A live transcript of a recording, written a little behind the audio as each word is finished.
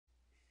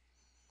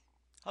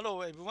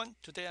Hello everyone,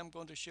 today I'm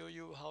going to show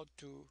you how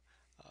to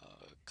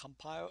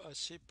compile a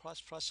C++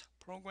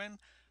 program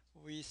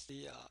with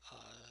the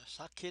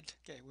socket,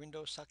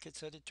 Windows Socket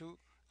 32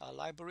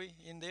 library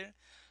in there.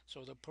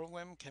 So the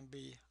program can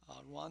be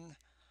run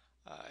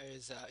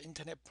as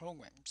internet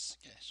programs.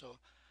 So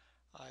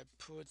I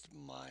put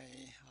my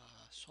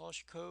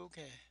source code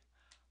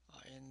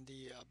in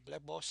the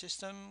blackboard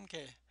system,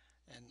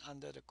 and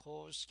under the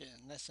course,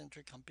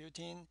 net-centric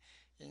computing,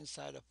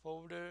 inside the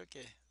folder,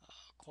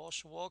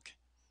 coursework,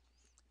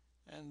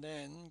 and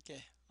then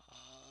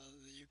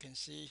you can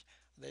see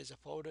there's a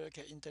folder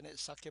internet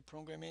socket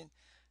programming,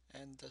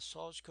 and the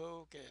source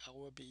code I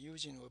will be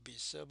using will be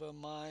server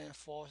my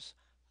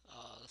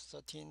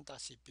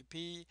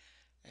 413.cpp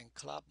and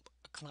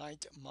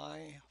client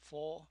my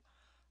 4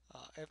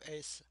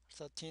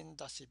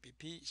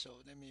 fs13.cpp.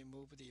 So let me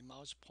move the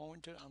mouse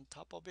pointer on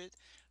top of it,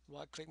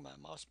 right click my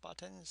mouse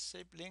button,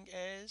 save link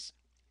as,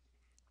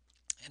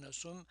 and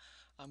assume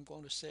I'm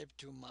going to save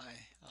to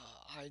my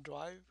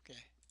iDrive.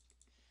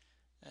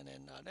 And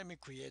then let me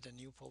create a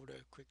new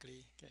folder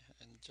quickly,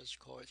 and just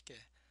call it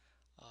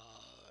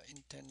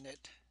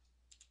internet,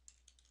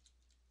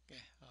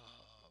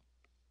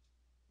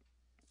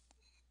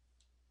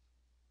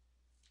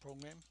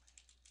 program,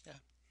 yeah,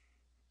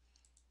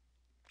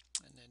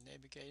 and then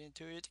navigate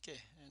into it,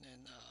 and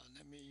then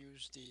let me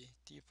use the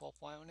default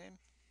file name.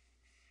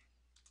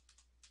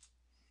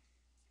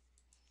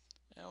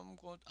 And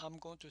I'm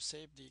going to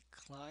save the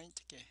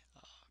client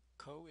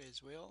code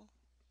as well.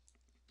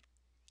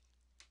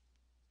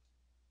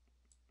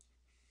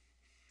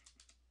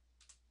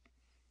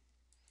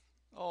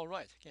 All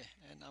right,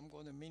 and I'm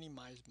going to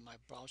minimize my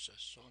browser.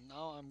 So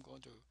now I'm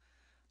going to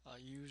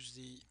use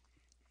the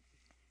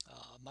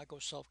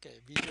Microsoft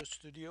Visual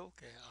Studio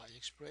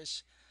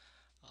Express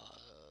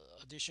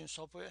addition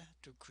software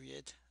to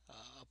create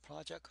a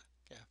project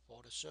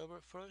for the server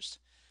first.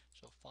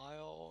 So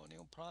file,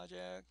 new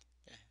project,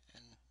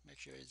 and make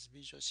sure it's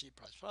Visual C++,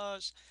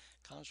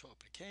 console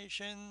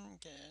application,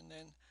 and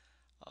then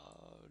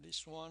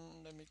this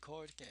one, let me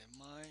call it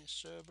my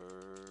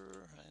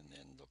server, and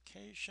then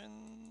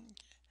location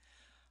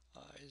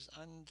is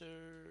under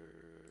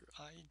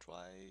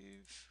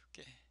iDrive,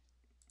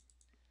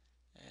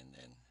 and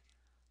then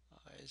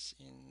it's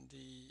in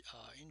the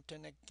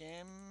internet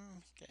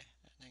game,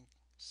 and then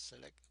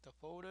select the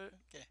folder,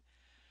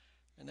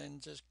 and then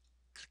just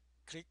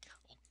click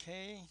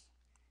OK,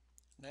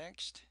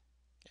 next,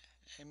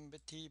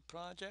 empty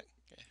project,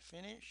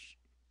 finish.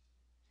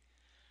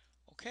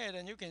 Okay,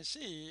 then you can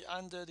see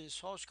under the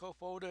source code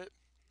folder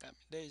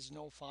there is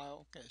no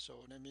file.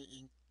 So let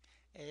me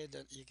add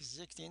the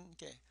existing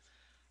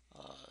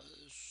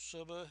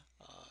server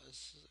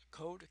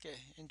code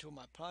into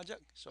my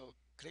project. So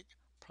click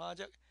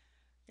project,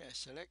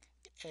 select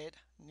add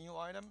new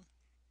item.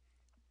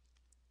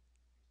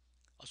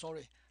 Oh,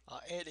 sorry,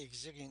 add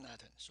existing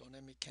item. So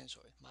let me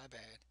cancel it. My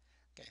bad.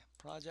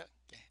 Project.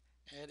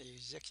 Add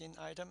existing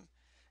item.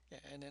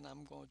 And then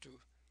I'm going to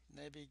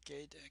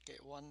navigate.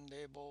 One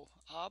level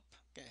up.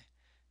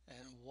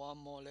 And one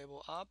more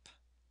level up.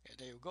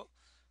 There you go.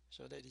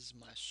 So that is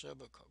my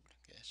server code.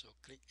 So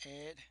click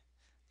add.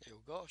 There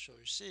you go. So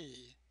you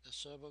see the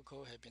server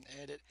code has been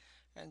added,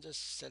 and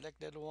just select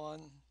that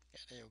one.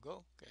 There you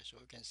go. So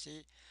you can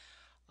see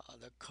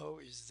the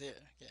code is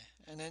there.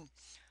 And then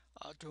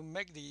to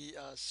make the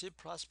C++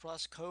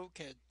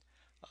 code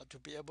to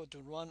be able to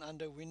run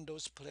under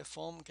Windows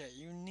platform,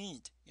 you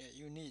need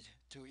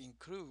to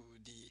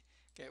include the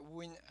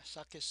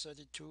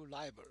WinSocket32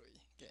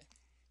 library.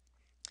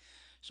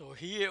 So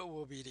here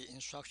will be the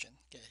instruction.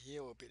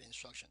 Here will be the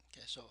instruction.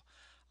 So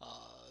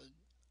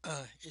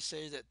it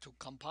says that to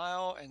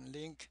compile and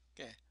link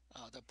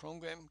the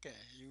program,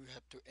 you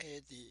have to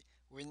add the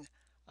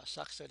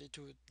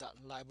WinSocket32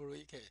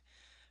 library.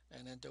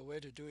 And then the way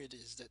to do it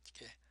is that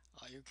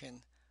you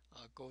can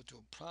go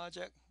to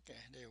project.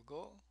 There you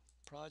go,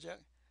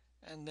 project,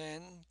 and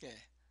then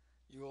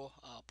your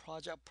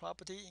project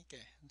property.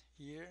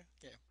 Here,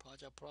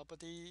 project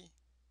property.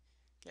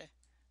 Okay,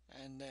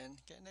 and then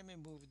let me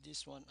move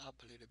this one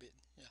up a little bit.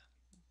 Yeah,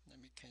 let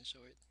me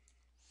cancel it.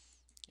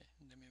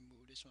 Let me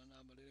move this one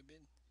up a little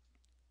bit.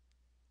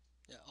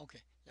 Yeah,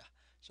 okay, yeah.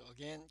 So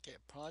again,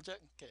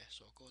 project.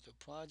 So go to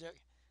project,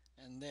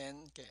 and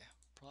then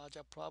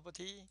project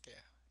property.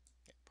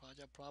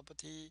 Project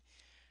property,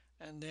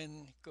 and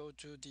then go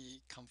to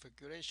the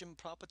configuration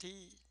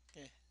property.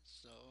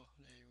 So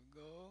there you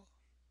go.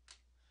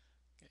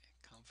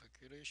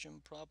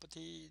 Configuration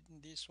property,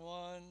 this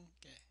one.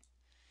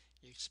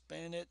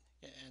 Expand it,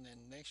 and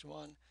then next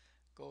one,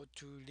 go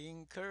to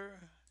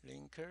linker,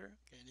 and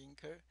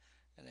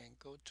then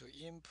go to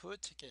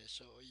input.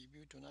 So if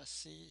you do not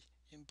see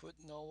input,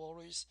 no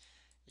worries.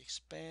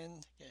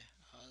 Expand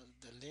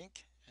the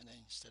link, and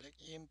then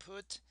select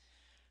input,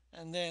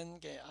 and then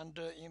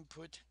under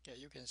input,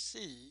 you can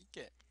see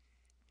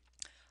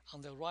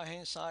on the right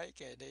hand side,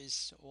 there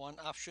is one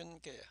option,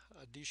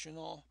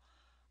 additional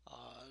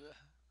uh,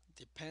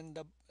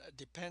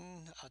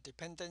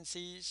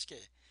 dependencies.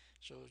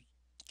 So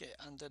okay,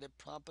 under the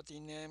property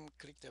name,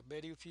 click the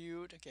value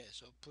field. Okay,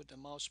 so put the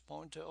mouse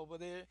pointer over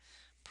there,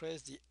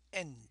 press the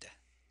end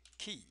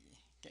key.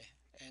 Okay,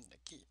 end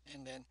key,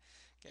 and then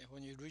okay,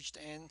 when you reach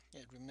the end,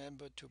 okay,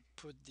 remember to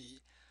put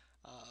the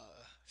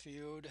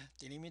field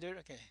delimiter.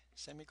 Okay,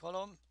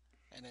 semicolon,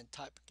 and then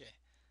type. Okay,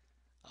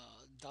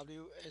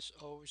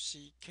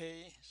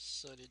 WSOCK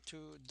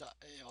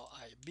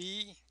 32.lib.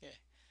 Okay,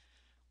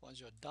 once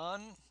you're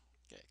done,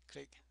 okay,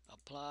 click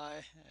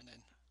apply and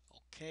then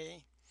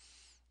okay.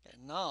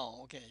 And now,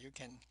 okay, you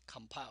can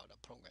compile the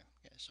program.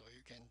 Okay, so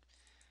you can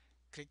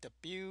click the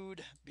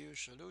build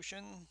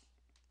solution.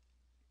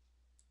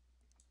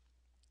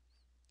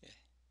 Okay,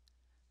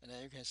 and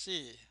then you can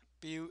see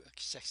build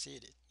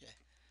succeeded. Okay,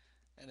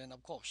 and then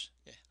of course,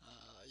 okay,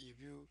 if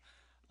you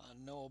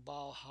know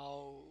about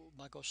how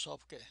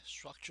Microsoft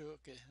structure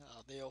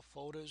their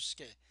folders,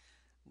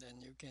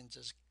 then you can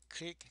just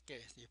click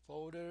the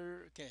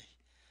folder. Okay,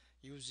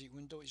 use the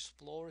Windows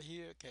Explorer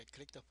here. Okay,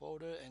 click the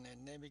folder and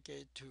then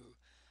navigate to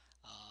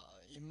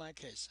in my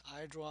case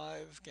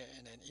iDrive. Okay,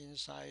 and then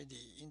inside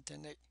the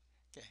internet.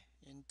 Okay,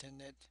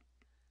 internet.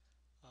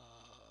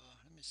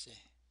 Let me see.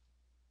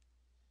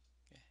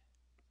 Okay,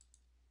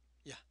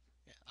 yeah,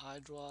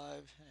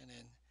 iDrive and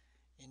then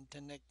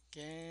internet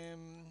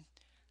game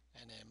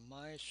and then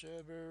my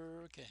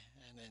server. Okay,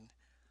 and then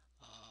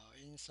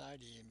inside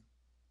the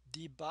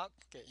debug.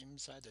 Okay,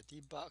 inside the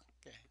debug.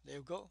 Okay, there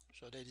you go.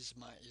 So that is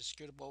my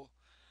executable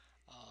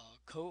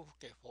code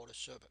for the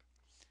server.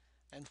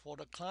 And for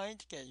the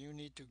client, you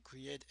need to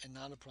create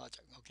another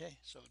project. Okay,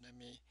 so let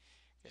me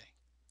okay,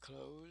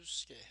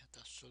 close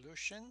the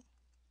solution,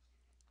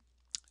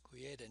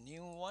 create a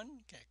new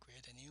one. Okay,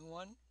 create a new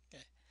one.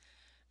 Okay,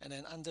 and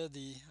then under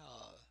the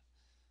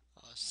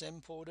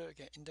same folder,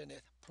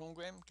 internet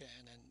program. Okay,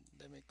 and then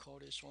let me call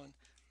this one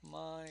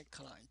my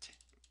client.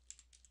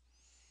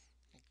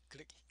 And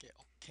click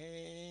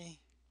OK.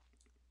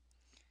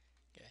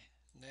 Okay,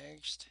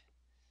 next.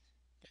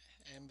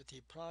 Okay,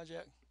 empty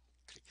project.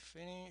 Click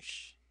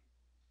finish.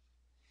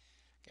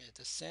 Okay,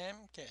 the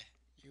same. Okay,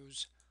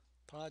 use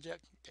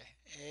project. Okay,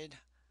 add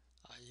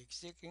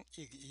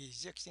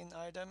existing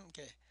item.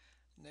 Okay,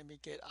 let me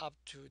get up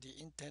to the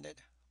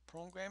internet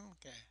program.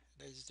 Okay,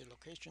 that is the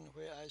location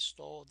where I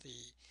store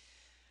the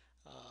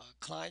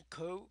client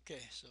code.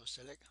 Okay, so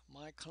select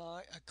my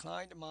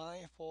client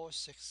my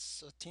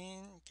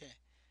 4613. Okay,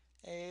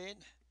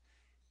 add,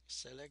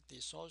 select the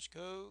source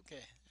code.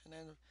 Okay, and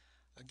then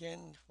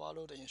again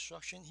follow the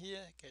instruction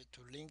here. Okay,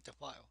 to link the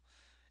file.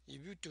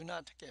 If you do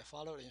not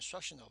follow the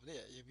instruction over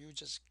there, if you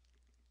just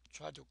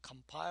try to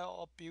compile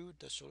or build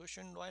the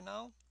solution right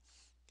now,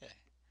 okay,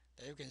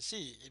 there you can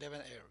see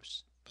 11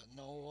 errors, but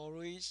no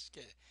worries.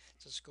 Okay,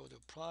 just go to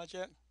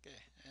project. Okay,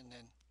 and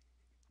then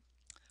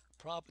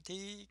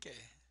property.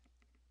 Okay,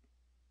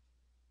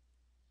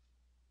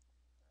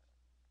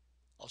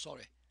 oh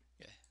sorry.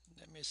 Okay,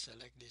 let me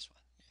select this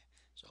one. Okay,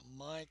 so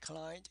my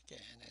client.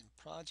 Okay, and then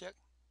project.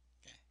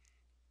 Okay,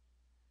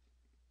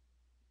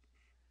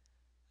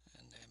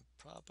 and then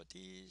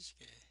properties.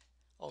 Okay,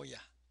 oh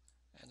yeah,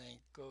 and then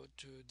go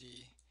to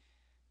the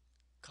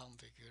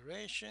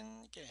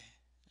configuration. Okay,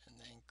 and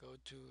then go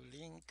to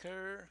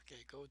linker.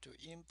 Okay, go to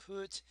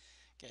input.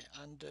 Okay,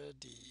 under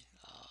the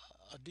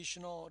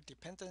additional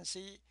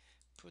dependency,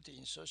 put the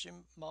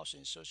insertion mouse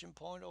insertion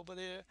point over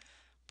there,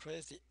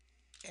 press the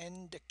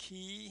end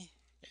key.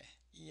 Okay,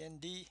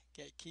 end,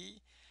 okay,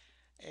 key,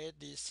 add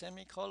the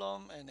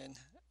semicolon and then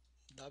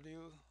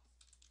w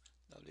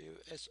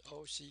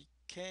wsock.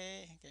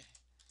 Okay,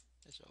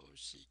 sock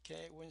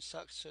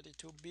winsock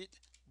 32-bit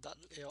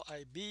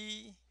 .lib.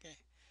 Okay,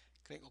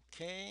 click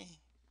OK.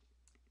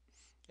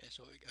 Okay,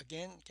 so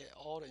again, okay,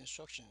 all the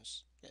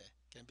instructions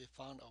can be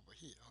found over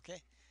here.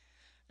 Okay,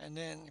 and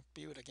then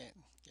build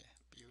again. Okay,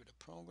 build the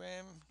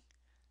program.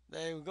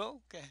 There you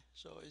go. Okay,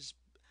 so it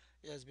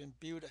has been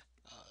built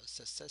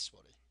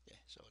successfully. Okay,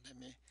 so let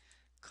me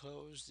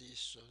close the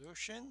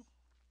solution.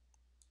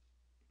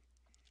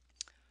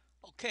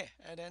 Okay,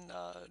 and then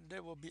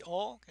that will be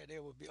all. Okay,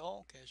 that will be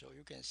all. Okay, so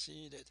you can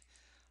see that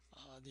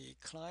the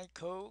client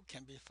code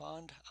can be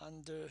found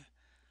under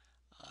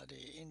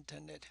the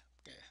internet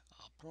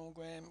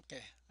program.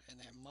 Okay, and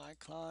then my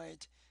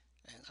client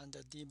and under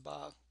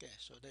debug. Okay,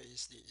 so that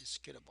is the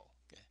executable.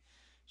 Okay,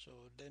 so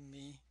let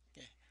me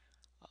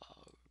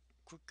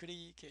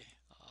quickly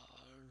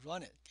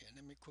run it. Okay,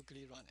 let me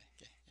quickly run it.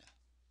 Okay, yeah.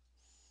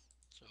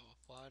 So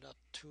fire up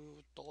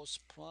to DOS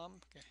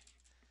prompt. Okay,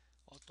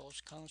 or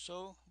DOS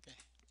console. Okay,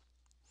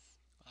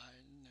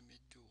 let me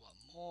do one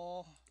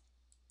more,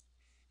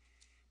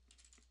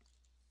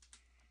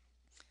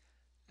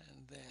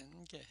 and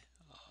then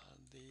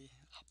the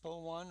upper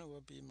one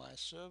will be my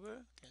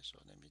server. Okay, so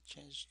let me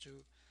change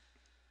to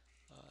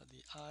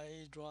the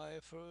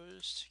iDrive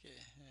first. Okay,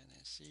 and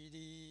then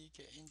CD.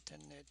 Okay,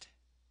 internet.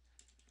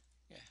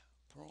 Yeah,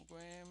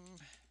 program.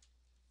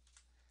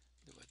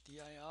 Do a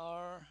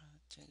dir.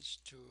 Change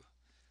to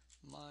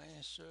my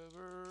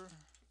server.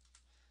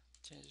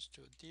 Change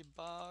to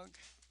debug.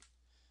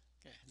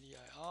 Okay,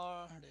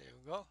 dir. There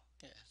you go.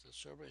 Okay, the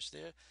server is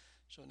there.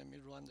 So let me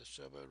run the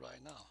server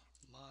right now.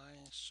 My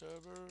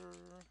server,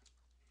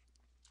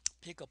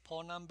 pick a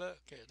port number.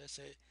 Okay, let's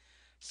say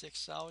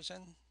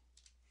 6000.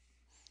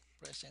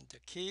 Press enter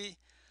key.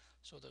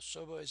 So the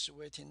server is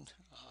waiting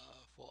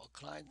for a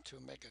client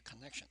to make a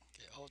connection,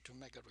 okay, or to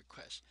make a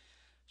request.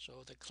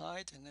 So the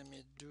client, and let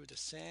me do the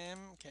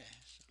same. Okay,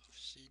 so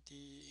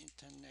cd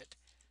internet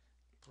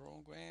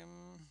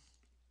program.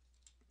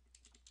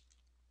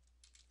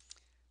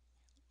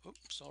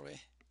 Oops, sorry.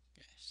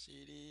 Okay,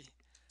 cd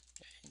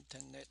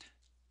internet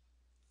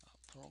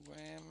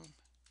program,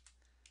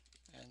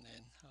 and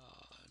then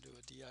do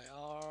a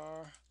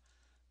dir,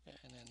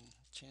 and then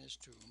change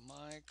to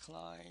my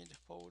client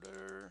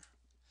folder,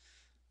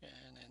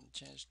 and then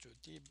change to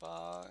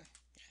debug,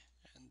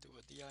 and do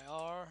a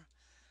dir.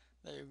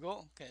 There you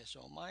go. Okay,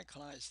 so my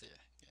client is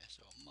there. Okay,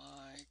 so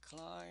my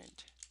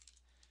client,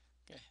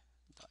 okay,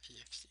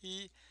 .exe,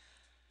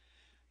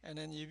 and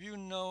then if you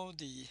know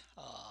the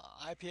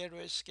IP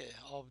address, okay,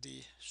 of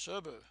the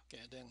server,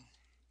 okay, then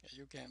okay,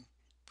 you can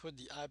put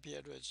the IP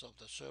address of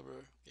the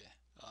server, okay,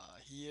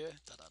 here,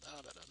 da da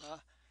da da da da,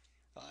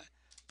 right?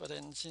 But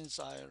then since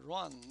I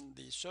run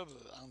the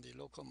server on the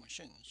local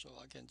machine, so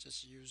I can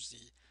just use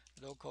the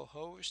local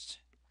host,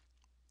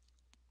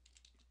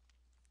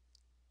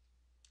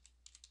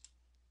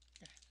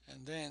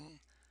 and then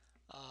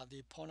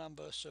the port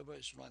number server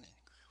is running,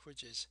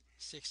 which is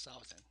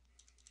 6000.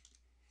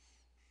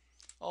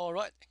 All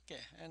right,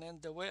 okay, and then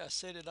the way I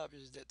set it up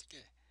is that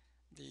okay,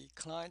 the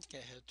client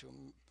can have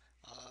to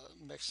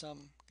make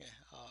some okay,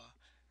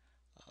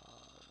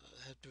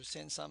 have to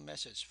send some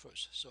message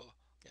first. So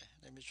okay,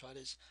 let me try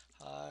this.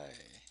 Hi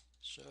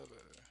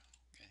server,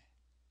 okay,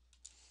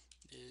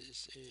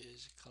 this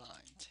is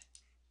client.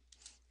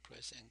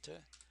 Press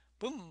enter.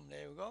 Boom,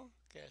 there we go.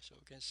 Okay, so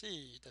we can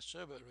see the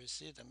server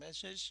received the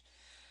message,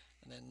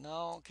 and then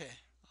now okay,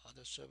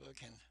 the server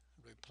can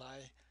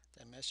reply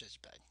the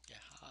message back. Okay,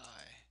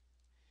 hi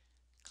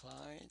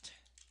client,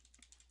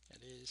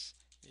 and this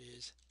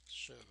is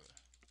server.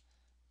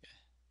 Okay,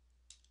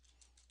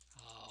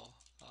 how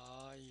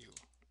are you?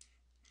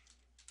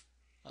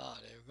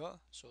 There you go.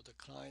 So the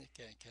client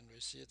can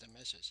receive the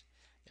message.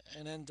 Yeah,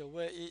 and then the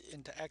way it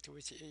interact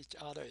with each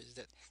other is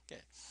that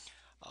okay,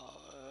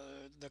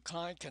 the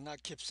client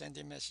cannot keep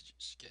sending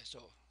messages. Okay,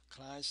 so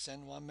client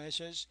send one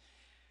message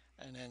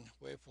and then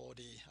wait for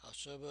the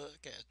server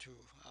to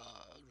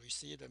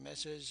receive the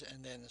message,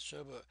 and then the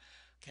server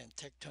can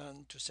take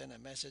turn to send a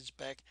message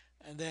back,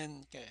 and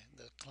then okay,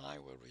 the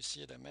client will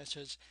receive the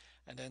message,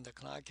 and then the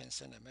client can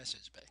send a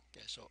message back.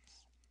 Okay, so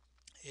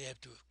you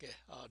have to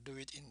do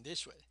it in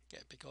this way,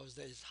 okay, because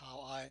that is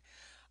how I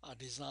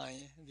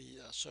design the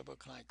server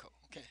client code.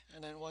 Okay,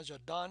 and then once you're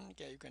done,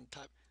 okay, you can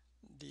type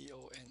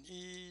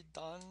DONE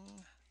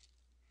done.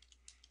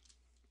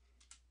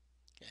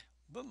 Okay,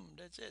 boom,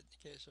 that's it.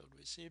 Okay, so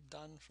receive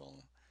done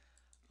from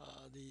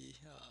the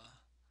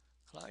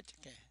client.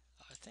 Okay,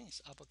 I think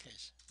it's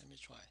uppercase. Let me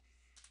try.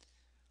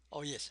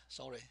 Oh yes,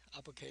 sorry,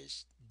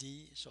 uppercase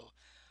D. So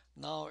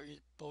now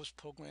both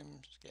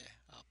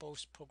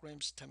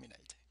programs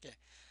terminate. Okay,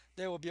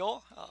 that will be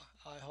all.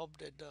 I hope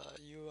that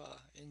you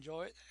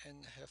enjoy it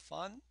and have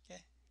fun.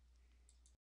 Okay.